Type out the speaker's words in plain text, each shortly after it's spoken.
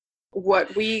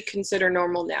what we consider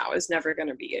normal now is never going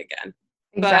to be again.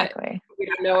 Exactly. But we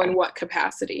don't know in what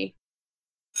capacity.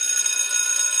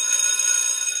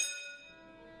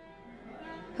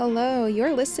 Hello,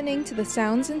 you're listening to the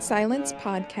Sounds in Silence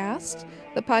podcast,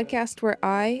 the podcast where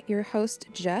I, your host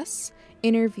Jess,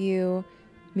 interview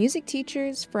music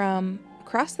teachers from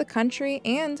across the country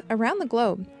and around the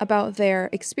globe about their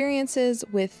experiences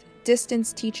with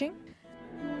distance teaching.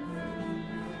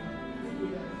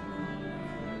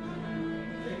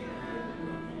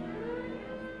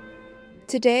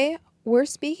 Today, we're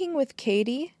speaking with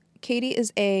Katie. Katie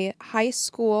is a high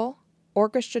school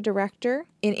orchestra director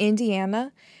in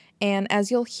Indiana, and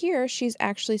as you'll hear, she's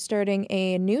actually starting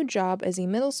a new job as a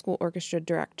middle school orchestra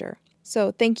director.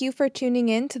 So thank you for tuning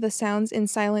in to the Sounds in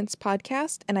Silence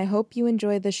podcast, and I hope you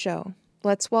enjoy the show.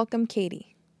 Let's welcome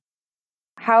Katie.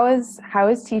 How is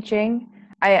teaching?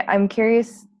 I'm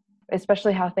curious,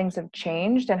 especially how things have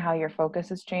changed and how your focus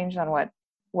has changed on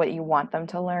what you want them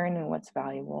to learn and what's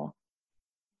valuable.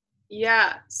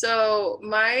 Yeah, so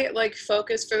my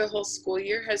focus for the whole school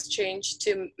year has changed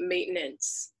to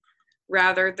maintenance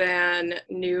rather than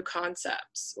new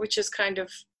concepts, which is kind of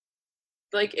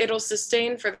it'll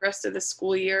sustain for the rest of the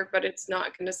school year, but it's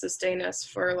not going to sustain us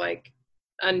for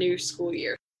a new school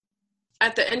year.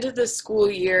 At the end of the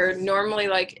school year, normally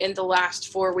in the last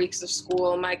 4 weeks of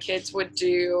school, my kids would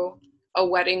do a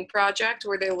wedding project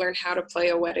where they learn how to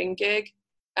play a wedding gig.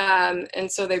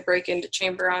 And so they break into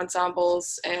chamber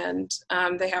ensembles, and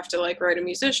they have to write a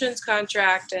musician's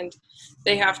contract, and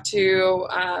they have to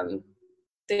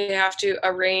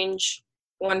arrange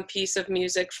one piece of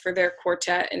music for their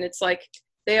quartet, and it's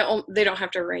they don't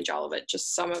have to arrange all of it,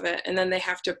 just some of it, and then they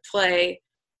have to play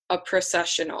a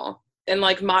processional and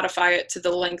modify it to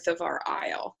the length of our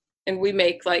aisle. And we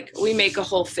make a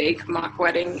whole fake mock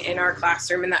wedding in our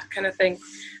classroom and that kind of thing,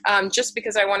 just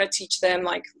because I want to teach them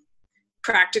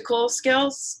practical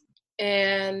skills.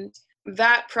 And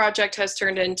that project has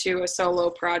turned into a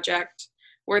solo project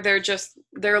where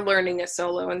they're learning a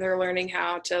solo, and they're learning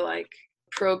how to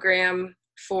program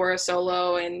for a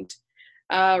solo and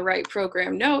write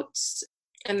program notes,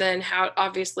 and then how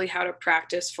to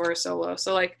practice for a solo.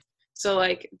 So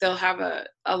they'll have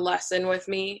a lesson with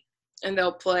me, and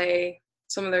they'll play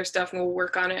some of their stuff and we'll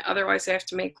work on it. Otherwise they have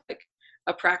to make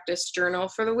a practice journal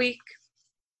for the week.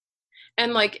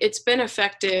 And it's been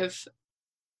effective,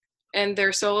 and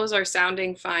their solos are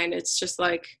sounding fine. It's just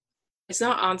it's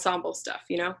not ensemble stuff,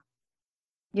 you know?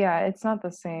 Yeah, it's not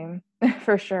the same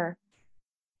for sure.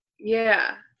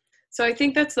 Yeah. So I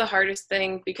think that's the hardest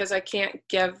thing, because I can't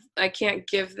give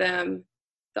them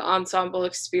the ensemble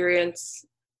experience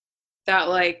that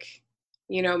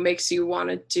makes you want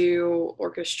to do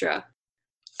orchestra.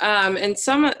 And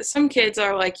some kids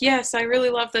are yes, I really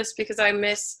love this because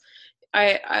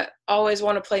I always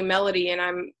want to play melody, and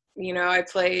I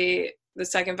play the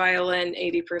second violin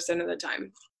 80% of the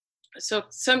time. So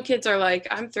some kids are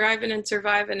I'm thriving and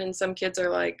surviving, and some kids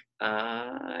are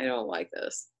I don't like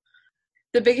this.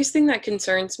 The biggest thing that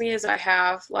concerns me is I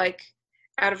have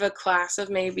out of a class of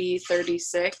maybe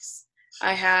 36,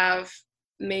 I have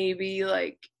maybe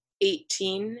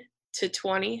 18 to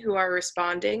 20 who are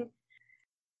responding.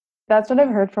 That's what I've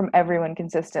heard from everyone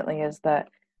consistently, is that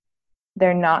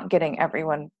they're not getting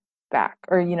everyone back,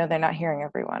 or they're not hearing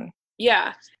everyone.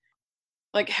 Yeah.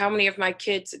 How many of my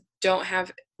kids don't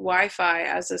have Wi-Fi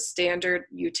as a standard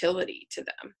utility to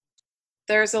them?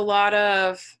 There's a lot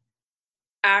of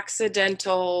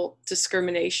accidental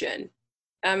discrimination.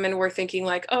 And we're thinking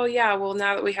oh yeah, well,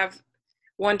 now that we have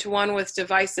one-to-one with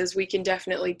devices, we can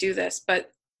definitely do this.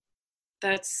 But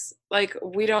that's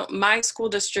my school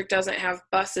district doesn't have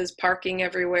buses parking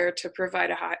everywhere to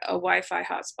provide a Wi-Fi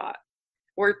hotspot.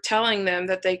 We're telling them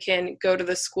that they can go to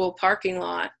the school parking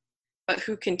lot, but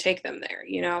who can take them there,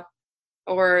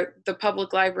 Or the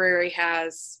public library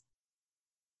has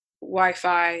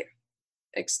Wi-Fi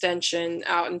extension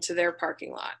out into their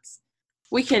parking lots.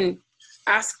 We can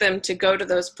ask them to go to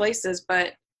those places,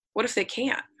 but what if they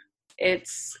can't?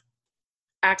 It's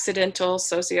accidental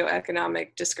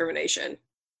socioeconomic discrimination.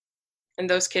 And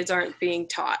those kids aren't being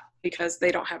taught because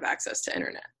they don't have access to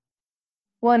internet.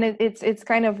 Well, and it's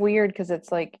kind of weird, because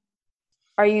it's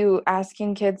are you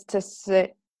asking kids to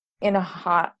sit in a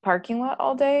hot parking lot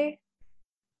all day?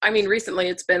 I mean, recently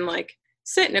it's been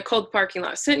sit in a cold parking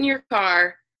lot, sit in your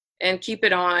car and keep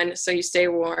it on so you stay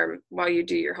warm while you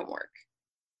do your homework.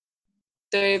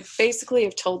 They basically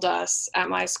have told us at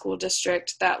my school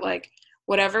district that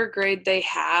whatever grade they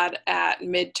had at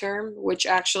midterm, which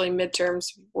actually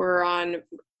midterms were on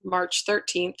March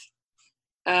 13th,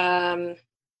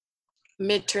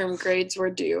 midterm grades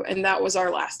were due, and that was our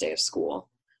last day of school.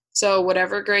 So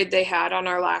whatever grade they had on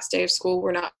our last day of school,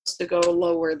 we're not supposed to go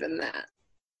lower than that.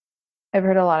 I've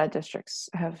heard a lot of districts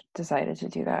have decided to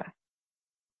do that.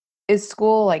 Is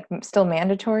school like still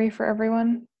mandatory for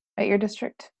everyone at your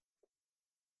district?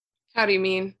 How do you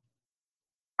mean?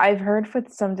 I've heard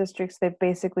with some districts, they've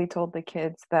basically told the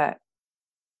kids that,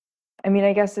 I mean,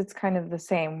 I guess it's kind of the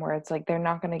same where it's like they're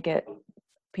not going to get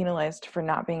penalized for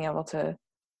not being able to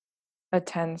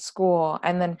attend school.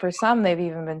 And then for some, they've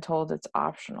even been told it's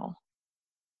optional.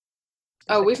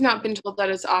 Oh, we've not been told that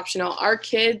it's optional. Our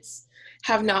kids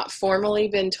have not formally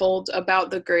been told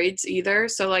about the grades either.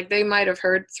 So like they might have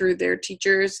heard through their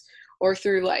teachers or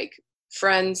through like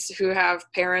friends who have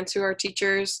parents who are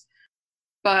teachers.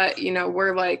 But, you know,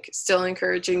 we're like still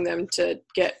encouraging them to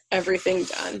get everything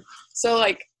done. So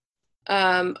like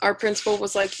our principal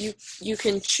was like, you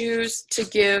can choose to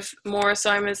give more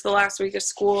assignments the last week of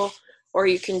school, or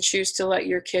you can choose to let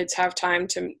your kids have time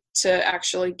to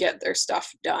actually get their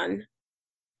stuff done,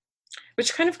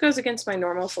 which kind of goes against my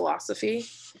normal philosophy,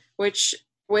 which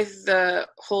with the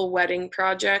whole wedding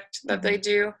project that they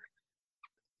do,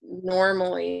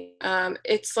 normally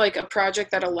it's like a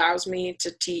project that allows me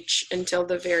to teach until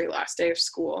the very last day of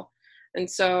school. And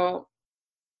so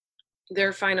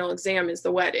their final exam is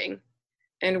the wedding,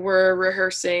 and we're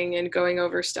rehearsing and going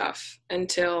over stuff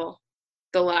until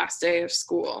the last day of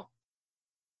school.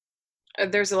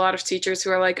 There's a lot of teachers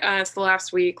who are like, it's the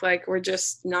last week, like we're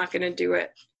just not going to do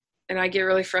it. And I get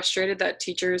really frustrated that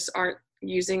teachers aren't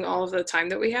using all of the time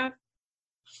that we have.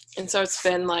 And so it's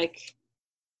been like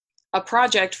a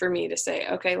project for me to say,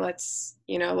 okay, let's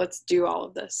do all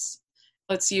of this.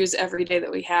 Let's use every day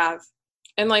that we have.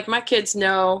 And like my kids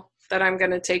know that I'm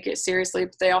going to take it seriously,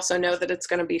 but they also know that it's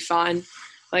going to be fun.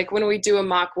 Like when we do a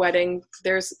mock wedding,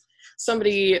 there's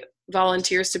somebody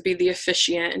volunteers to be the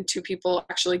officiant, and two people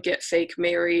actually get fake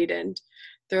married, and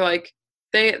they're like,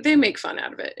 they make fun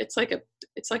out of it. It's like a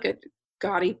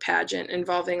gaudy pageant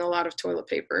involving a lot of toilet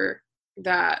paper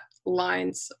that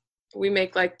lines. We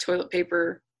make like toilet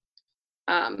paper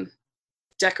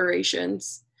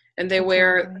decorations, and they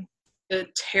wear the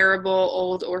terrible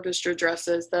old orchestra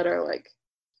dresses that are like,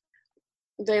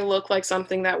 they look like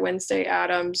something that Wednesday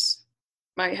Addams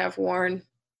might have worn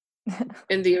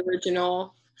in the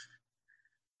original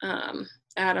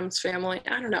Addams Family.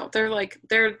 I don't know.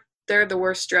 They're the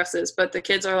worst dresses, but the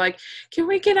kids are like, can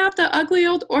we get out the ugly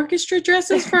old orchestra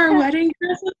dresses for our wedding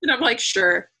dresses? And I'm like,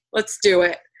 sure, let's do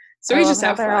it. So we just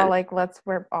have fun. They're all like, let's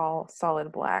wear all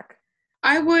solid black.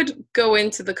 I would go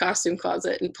into the costume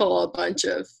closet and pull a bunch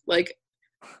of like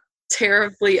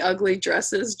terribly ugly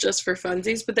dresses just for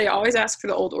funsies, but they always ask for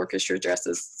the old orchestra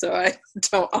dresses, so I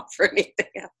don't offer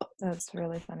anything else. That's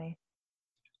really funny.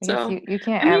 I So guess you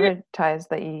can't advertise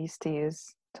that you used to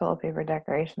use toilet paper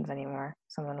decorations anymore.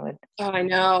 Someone would I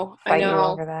know. fight you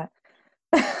over that.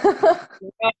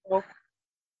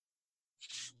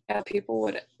 Yeah, people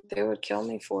would kill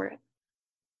me for it.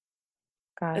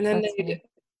 Gosh, and then they'd,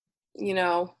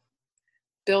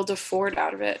 build a fort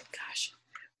out of it. Gosh.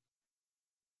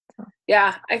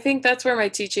 Yeah, I think that's where my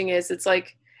teaching is. It's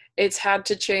like, it's had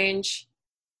to change.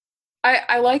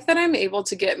 I like that I'm able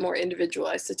to get more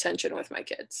individualized attention with my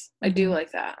kids. I do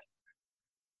like that.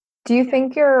 Do you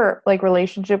think your like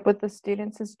relationship with the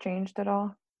students has changed at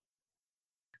all?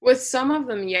 With some of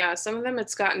them, yeah. Some of them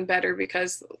it's gotten better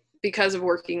because of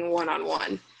working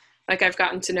one-on-one. Like I've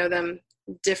gotten to know them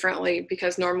differently,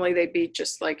 because normally they'd be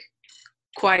just like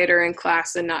quieter in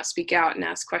class and not speak out and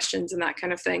ask questions and that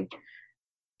kind of thing.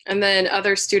 And then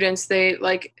other students, they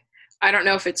like, I don't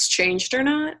know if it's changed or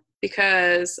not,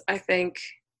 because I think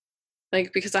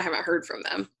because I haven't heard from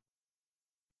them.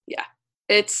 Yeah.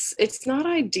 It's not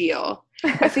ideal.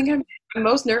 I think I'm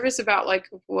most nervous about like,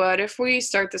 what if we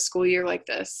start the school year like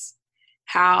this?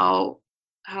 How?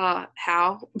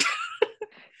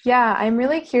 Yeah, I'm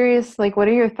really curious, like, what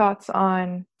are your thoughts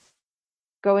on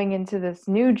going into this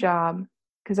new job?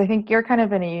 Because I think you're kind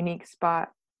of in a unique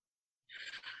spot.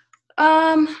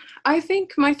 I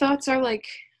think my thoughts are like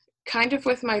kind of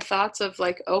with my thoughts of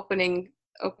like opening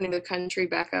the country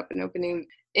back up, and opening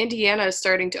Indiana is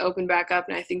starting to open back up,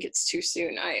 and I think it's too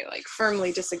soon. I like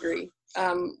firmly disagree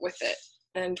with it.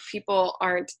 And people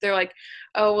they're like,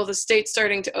 oh, well, the state's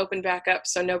starting to open back up,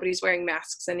 so nobody's wearing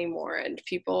masks anymore, and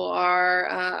people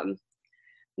are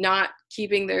not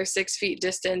keeping their 6 feet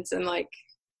distance. And like,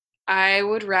 I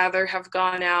would rather have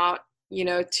gone out,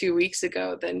 2 weeks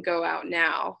ago than go out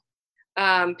now,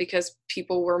 because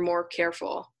people were more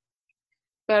careful.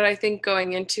 But I think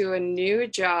going into a new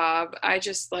job, I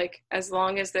just like, as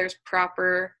long as there's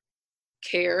proper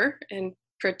care and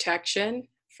protection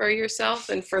for yourself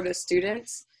and for the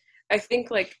students, I think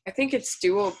it's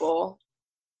doable.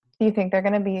 Do you think they're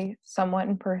going to be somewhat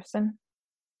in person?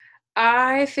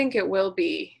 I think it will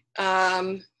be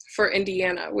for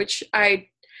Indiana, which I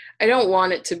don't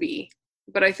want it to be,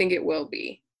 but I think it will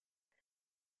be.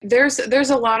 There's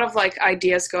a lot of like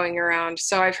ideas going around.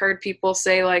 So I've heard people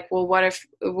say like, well, what if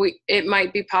it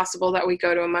might be possible that we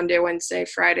go to a Monday, Wednesday,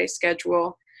 Friday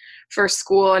schedule for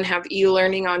school and have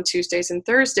e-learning on Tuesdays and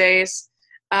Thursdays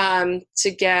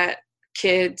to get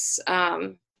kids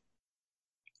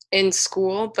in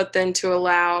school, but then to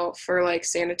allow for like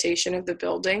sanitation of the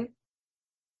building.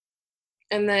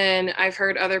 And then I've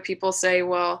heard other people say,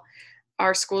 well,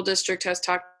 our school district has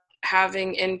talked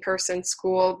having in-person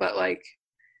school, but like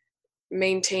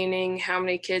maintaining how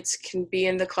many kids can be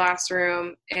in the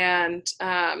classroom, and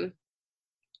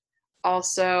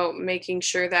also making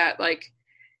sure that like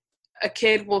a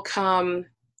kid will come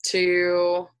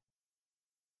to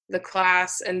the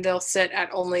class and they'll sit at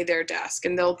only their desk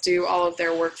and they'll do all of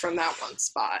their work from that one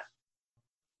spot.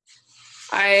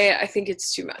 I think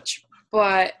it's too much,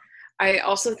 but I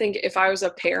also think if I was a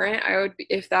parent,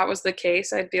 if that was the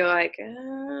case, I'd be like,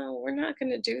 we're not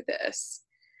going to do this.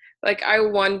 Like, I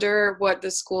wonder what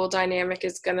the school dynamic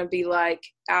is going to be like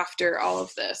after all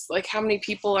of this. Like, how many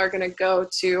people are going to go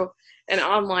to an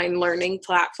online learning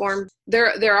platform?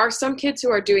 There are some kids who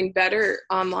are doing better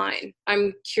online.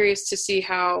 I'm curious to see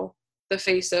how the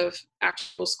face of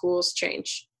actual schools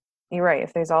change. You're right.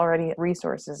 If there's already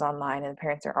resources online and the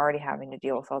parents are already having to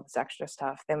deal with all this extra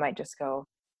stuff, they might just go,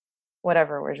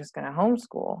 whatever, we're just going to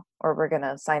homeschool, or we're going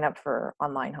to sign up for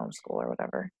online homeschool or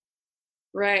whatever.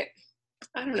 Right.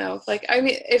 I don't know. Like, I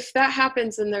mean, if that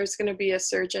happens, then there's going to be a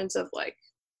surgence of like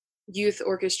youth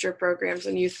orchestra programs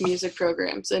and youth music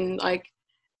programs, and like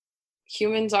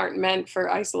humans aren't meant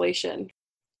for isolation.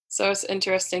 So it's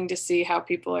interesting to see how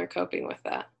people are coping with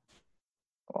that.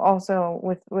 Also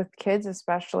with kids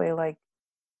especially, like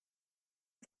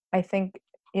I think,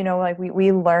 like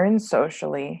we learn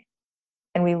socially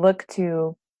and we look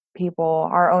to people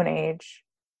our own age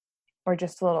or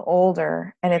just a little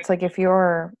older, and it's like if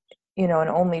you're an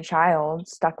only child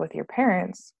stuck with your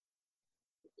parents.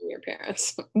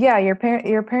 Yeah, your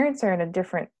parents are in a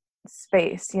different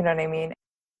space, you know what I mean?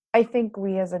 I think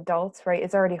we as adults, right,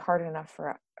 it's already hard enough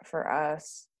for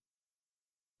us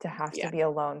to have to be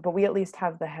alone, but we at least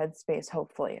have the headspace,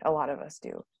 hopefully, a lot of us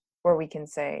do, where we can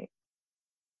say,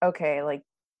 okay, like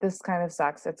this kind of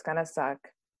sucks, it's gonna suck,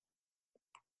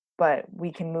 but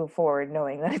we can move forward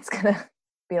knowing that it's gonna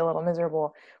be a little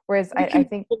miserable. Whereas I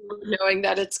think knowing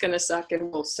that it's gonna suck and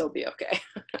we'll still be okay.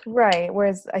 Right.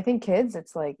 Whereas I think kids,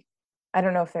 it's like, I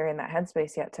don't know if they're in that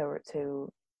headspace yet to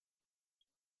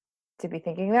be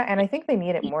thinking that, and I think they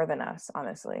need it more than us,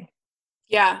 honestly.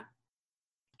 Yeah.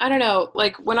 I don't know,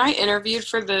 like when I interviewed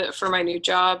for my new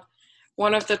job,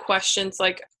 one of the questions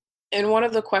I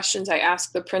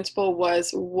asked the principal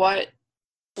was what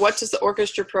does the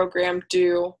orchestra program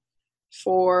do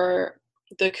for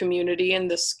the community in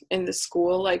the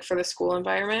school, like for the school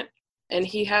environment? And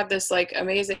he had this like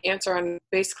amazing answer on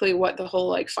basically what the whole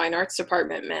like fine arts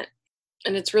department meant.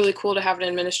 And it's really cool to have an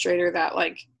administrator that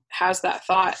like has that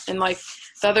thought. And like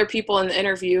the other people in the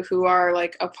interview who are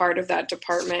like a part of that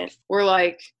department were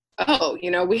like, oh,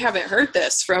 we haven't heard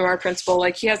this from our principal.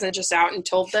 Like he hasn't just out and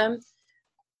told them,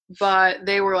 but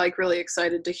they were like really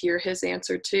excited to hear his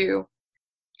answer too.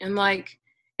 And like,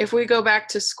 if we go back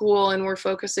to school and we're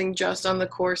focusing just on the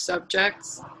core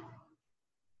subjects,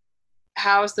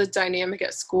 how is the dynamic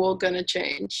at school going to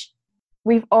change?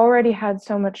 We've already had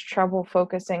so much trouble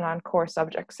focusing on core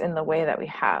subjects in the way that we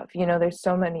have. There's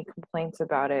so many complaints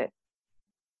about it.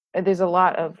 There's a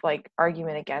lot of like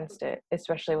argument against it,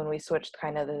 especially when we switched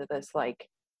kind of this like,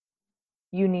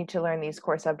 you need to learn these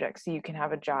core subjects so you can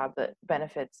have a job that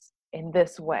benefits in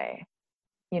this way,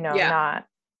 not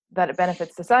that it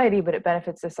benefits society, but it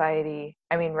benefits society.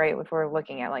 I mean, right, if we're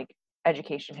looking at like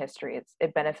education history,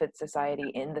 it benefits society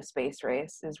in the space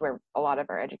race is where a lot of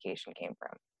our education came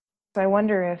from. So I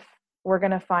wonder if we're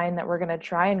going to find that we're going to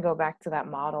try and go back to that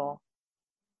model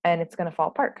and it's going to fall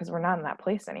apart because we're not in that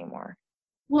place anymore.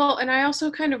 Well, and I also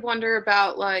kind of wonder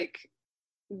about like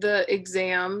the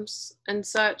exams and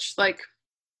such. Like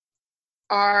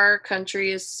our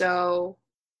country is so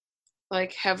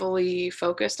like heavily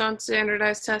focused on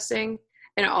standardized testing,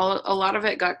 and a lot of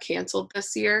it got canceled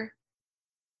this year.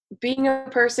 Being a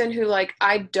person who like,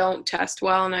 I don't test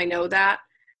well and I know that,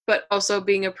 but also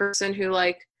being a person who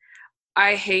like,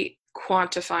 I hate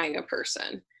quantifying a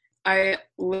person. I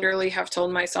literally have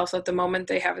told myself that the moment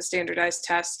they have a standardized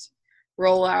test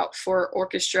rollout for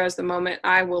orchestras, the moment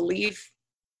I will leave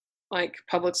like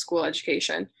public school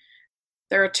education.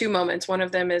 There are two moments. One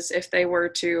of them is if they were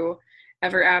to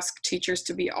ever ask teachers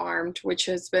to be armed, which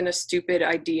has been a stupid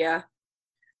idea.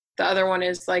 The other one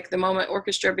is like the moment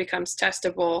orchestra becomes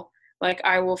testable, like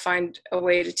I will find a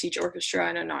way to teach orchestra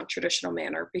in a non-traditional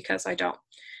manner because I don't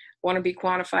want to be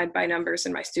quantified by numbers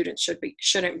and my students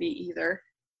shouldn't be either.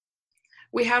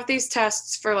 We have these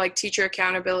tests for like teacher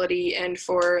accountability and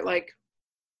for like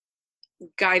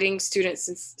guiding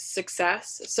students'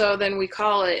 success. So then we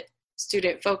call it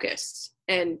student focused,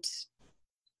 and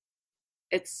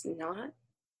it's not.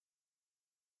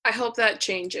 I hope that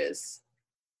changes.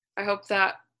 I hope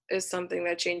that is something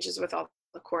that changes with all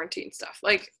the quarantine stuff.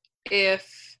 Like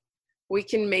if we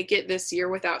can make it this year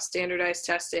without standardized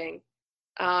testing,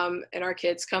 and our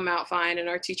kids come out fine and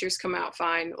our teachers come out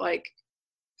fine, like,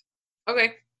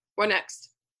 okay, what next?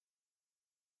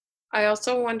 I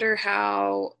also wonder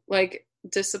how, like,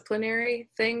 disciplinary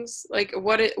things, like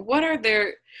what are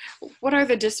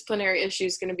the disciplinary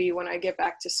issues going to be when I get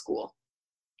back to school?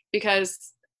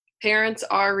 Because parents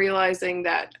are realizing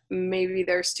that maybe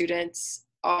their students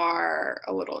are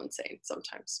a little insane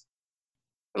sometimes.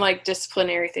 Like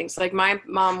disciplinary things. Like my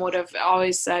mom would have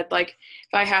always said, like,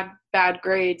 if I had bad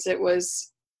grades, it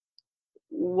was,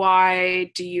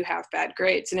 why do you have bad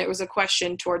grades? And it was a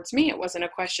question towards me. It wasn't a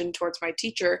question towards my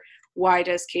teacher. Why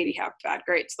does Katie have bad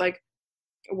grades? Like,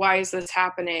 why is this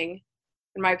happening?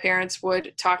 And my parents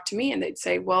would talk to me and they'd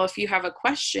say, well, if you have a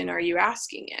question, are you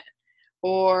asking it?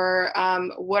 Or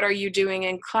what are you doing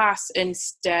in class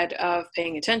instead of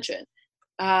paying attention?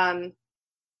 And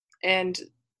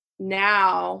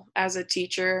now as a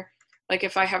teacher, like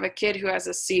if I have a kid who has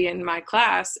a C in my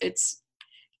class, it's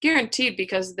guaranteed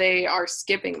because they are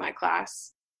skipping my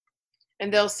class.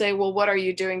 And they'll say, well, what are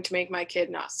you doing to make my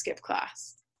kid not skip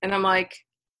class? And I'm like,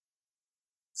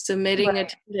 submitting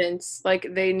attendance, like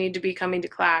they need to be coming to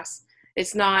class.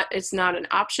 It's not an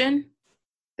option.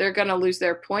 They're going to lose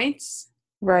their points.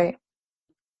 Right.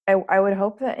 I would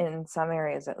hope that in some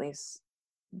areas, at least,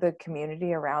 the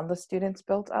community around the students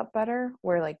built up better,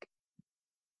 where like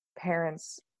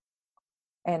parents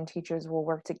and teachers will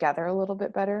work together a little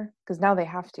bit better, because now they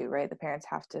have to, right? The parents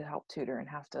have to help tutor and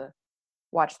have to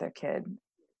watch their kid.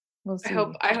 We'll see.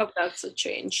 I hope that's a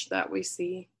change that we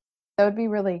see. That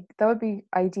would be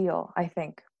ideal, I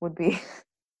think, would be.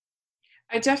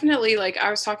 I definitely, like, I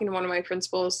was talking to one of my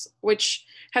principals, which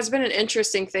has been an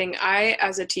interesting thing. I,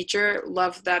 as a teacher,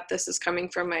 love that this is coming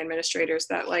from my administrators,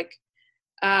 that, like,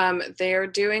 they're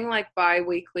doing, like,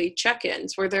 bi-weekly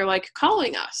check-ins where they're, like,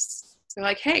 calling us. They're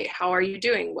like, hey, how are you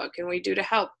doing? What can we do to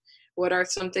help? What are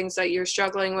some things that you're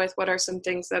struggling with? What are some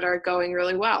things that are going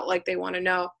really well? Like, they want to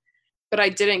know. But I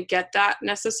didn't get that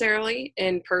necessarily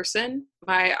in person.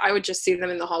 I would just see them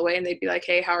in the hallway and they'd be like,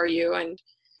 hey, how are you? And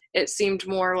it seemed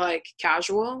more like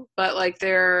casual, but like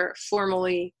they're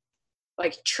formally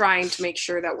like trying to make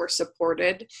sure that we're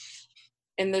supported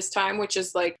in this time, which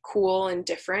is like cool and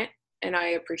different, and I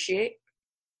appreciate.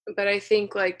 But I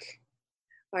think, like,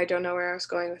 I don't know where I was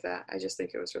going with that. I just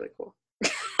think it was really cool.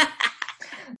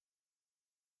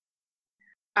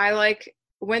 I like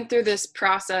went through this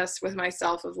process with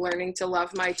myself of learning to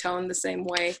love my tone the same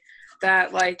way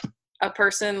that like a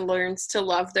person learns to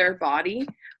love their body,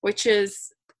 which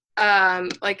is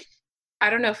like, I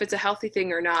don't know if it's a healthy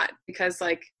thing or not, because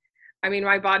like, I mean,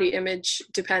 my body image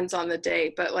depends on the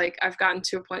day, but like I've gotten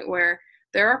to a point where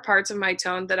there are parts of my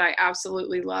tone that I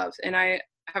absolutely love. And I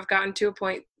have gotten to a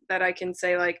point that I can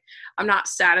say, like, I'm not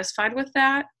satisfied with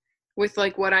that, with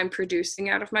like what I'm producing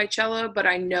out of my cello, but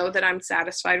I know that I'm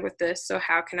satisfied with this. So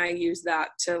how can I use that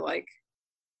to like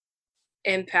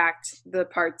impact the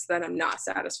parts that I'm not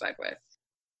satisfied with?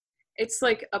 It's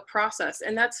like a process.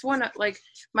 And that's one, like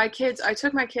my kids, I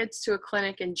took my kids to a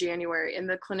clinic in January, and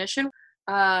the clinician,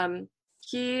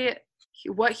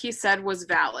 what he said was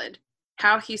valid.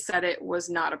 How he said it was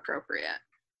not appropriate.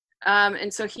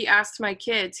 And so he asked my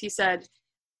kids, he said,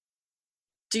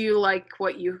 do you like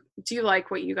what you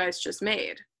guys just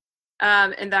made?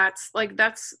 And that's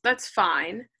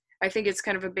fine. I think it's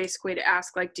kind of a basic way to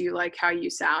ask, like, do you like how you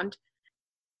sound?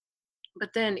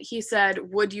 But then he said,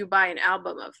 would you buy an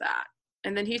album of that?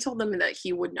 And then he told them that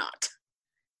he would not.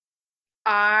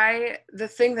 The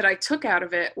thing that I took out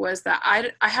of it was that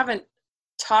I haven't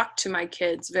talked to my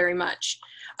kids very much.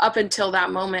 Up until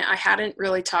that moment, I hadn't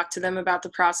really talked to them about the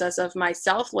process of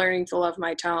myself learning to love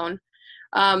my tone,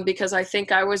 because I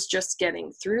think I was just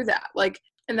getting through that. Like,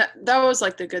 and that was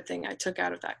like the good thing I took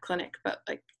out of that clinic. But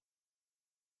like,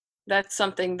 that's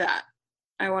something that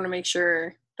I want to make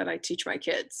sure that I teach my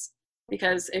kids,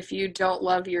 because if you don't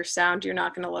love your sound, you're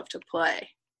not going to love to play.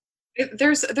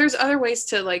 There's other ways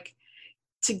to like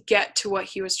to get to what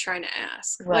he was trying to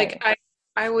ask. Right. Like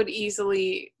I would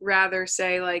easily rather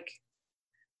say, like,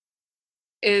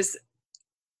 is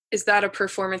that a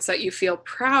performance that you feel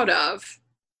proud of?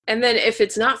 And then if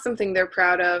it's not something they're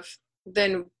proud of,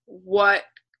 then what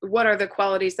are the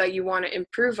qualities that you want to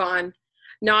improve on?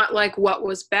 Not like what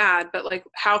was bad, but like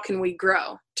how can we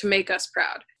grow to make us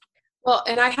proud? Well,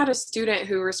 and I had a student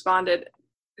who responded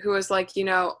who was like,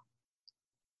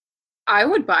 I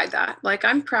would buy that. Like,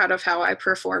 I'm proud of how I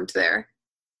performed there.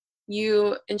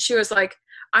 And she was like,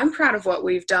 I'm proud of what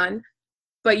we've done,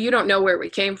 but you don't know where we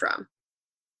came from.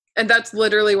 And that's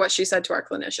literally what she said to our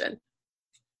clinician.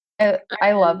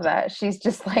 I love that. She's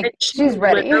just like, she's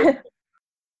ready.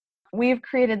 We've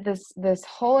created this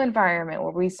whole environment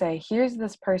where we say, here's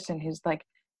this person who's like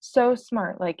so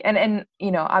smart, like, and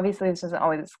obviously this isn't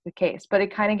always the case, but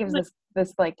it kind of gives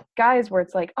this like guys where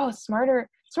it's like, oh, smarter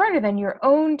than your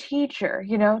own teacher,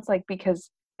 it's like, because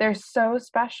they're so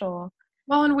special.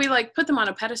 Well, and we like put them on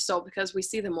a pedestal because we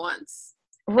see them once.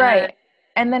 Right.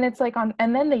 And then it's like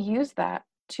and then they use that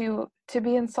to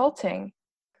be insulting.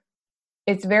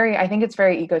 I think it's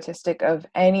very egotistic of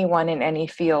anyone in any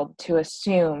field to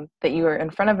assume that you are in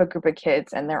front of a group of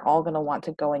kids and they're all going to want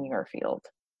to go in your field.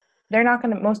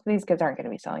 Most of these kids aren't going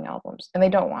to be selling albums, and they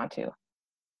don't want to.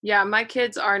 Yeah, my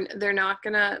kids they're not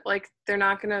going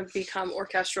to become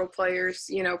orchestral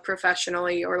players,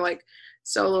 professionally, or like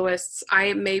soloists.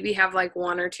 I maybe have like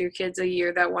 1 or 2 kids a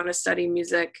year that want to study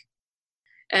music.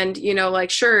 And, like,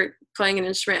 sure, playing an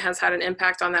instrument has had an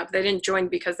impact on that, but they didn't join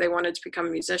because they wanted to become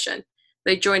a musician.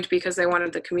 They joined because they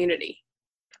wanted the community.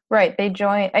 Right. They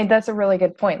joined. And that's a really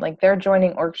good point. Like, they're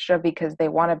joining orchestra because they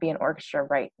want to be an orchestra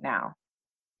right now.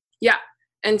 Yeah.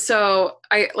 And so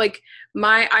I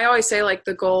always say, like,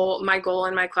 my goal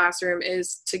in my classroom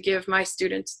is to give my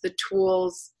students the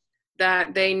tools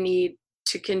that they need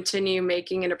to continue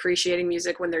making and appreciating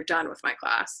music when they're done with my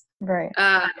class. Right.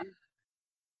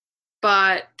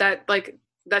 But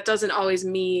that doesn't always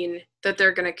mean that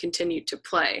they're going to continue to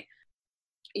play.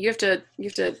 You have to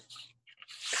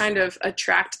kind of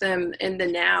attract them in the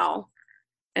now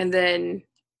and then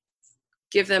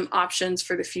give them options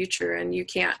for the future. And you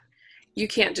can't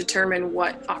determine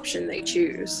what option they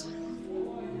choose.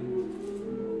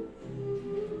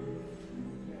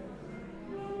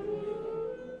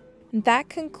 That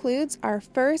concludes our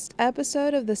first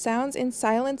episode of the Sounds in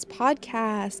Silence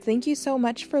podcast. Thank you so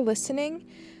much for listening.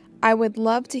 I would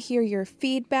love to hear your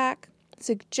feedback,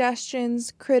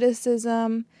 suggestions,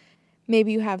 criticism.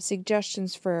 Maybe you have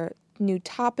suggestions for new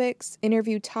topics,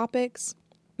 interview topics.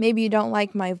 Maybe you don't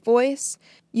like my voice.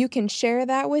 You can share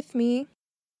that with me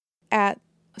at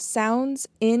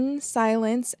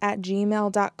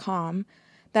soundsinsilence@gmail.com.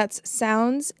 That's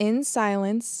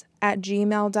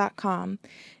soundsinsilence@gmail.com.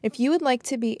 If you would like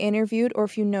to be interviewed, or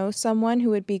if you know someone who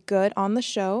would be good on the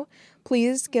show,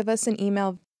 please give us an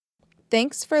email.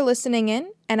 Thanks for listening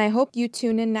in, and I hope you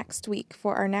tune in next week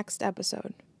for our next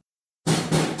episode.